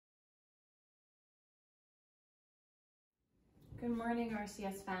Good morning,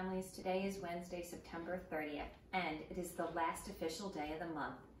 RCS families. Today is Wednesday, September 30th, and it is the last official day of the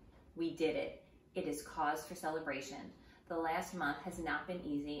month. We did it. It is cause for celebration. The last month has not been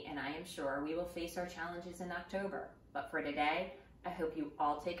easy, and I am sure we will face our challenges in October. But for today, I hope you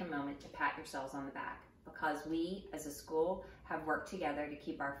all take a moment to pat yourselves on the back, because we, as a school, have worked together to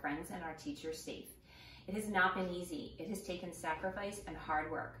keep our friends and our teachers safe. It has not been easy. It has taken sacrifice and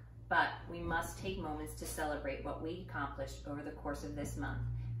hard work. But we must take moments to celebrate what we accomplished over the course of this month.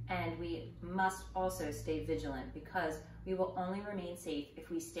 And we must also stay vigilant, because we will only remain safe if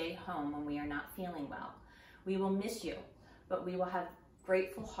we stay home when we are not feeling well. We will miss you, but we will have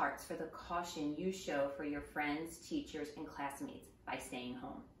grateful hearts for the caution you show for your friends, teachers, and classmates by staying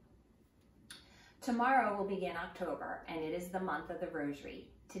home. Tomorrow will begin October, and it is the month of the Rosary.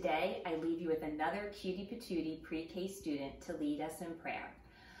 Today, I leave you with another cutie patootie pre-K student to lead us in prayer.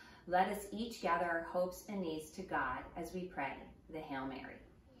 Let us each gather our hopes and needs to God as we pray the Hail Mary.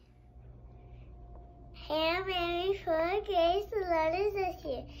 Hail Mary, full of grace, the Lord is with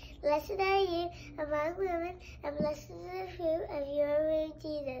you. Blessed are you among women, and blessed is the fruit of your womb,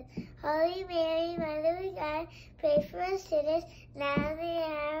 Jesus. Holy Mary, Mother of God, pray for us sinners, now and the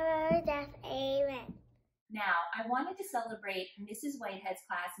hour of our death. Amen. Now, I wanted to celebrate Mrs. Whitehead's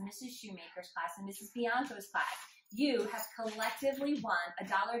class, Mrs. Shoemaker's class, and Mrs. Bianco's class. You have collectively won a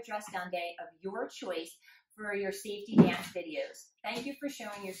 $1 Dress Down Day of your choice for your safety dance videos. Thank you for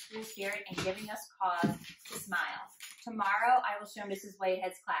showing your school spirit and giving us cause to smile. Tomorrow, I will show Mrs.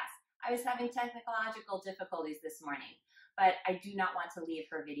 Whitehead's class. I was having technological difficulties this morning, but I do not want to leave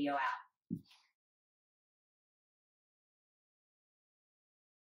her video out.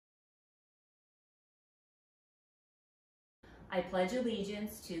 I pledge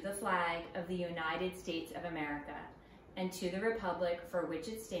allegiance to the flag of the United States of America and to the republic for which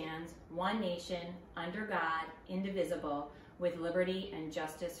it stands, one nation, under God, indivisible, with liberty and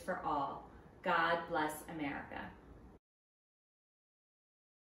justice for all. God bless America.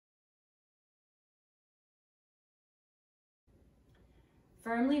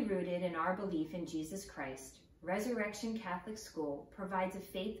 Firmly rooted in our belief in Jesus Christ, Resurrection Catholic School provides a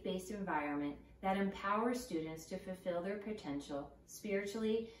faith-based environment that empowers students to fulfill their potential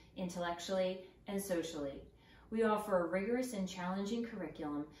spiritually, intellectually, and socially. We offer a rigorous and challenging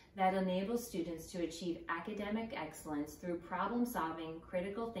curriculum that enables students to achieve academic excellence through problem-solving,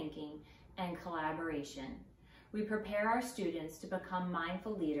 critical thinking, and collaboration. We prepare our students to become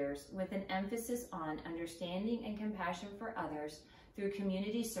mindful leaders with an emphasis on understanding and compassion for others through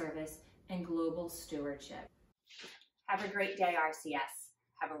community service and global stewardship. Have a great day, RCS.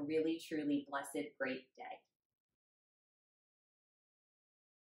 Have a really, truly blessed, great day.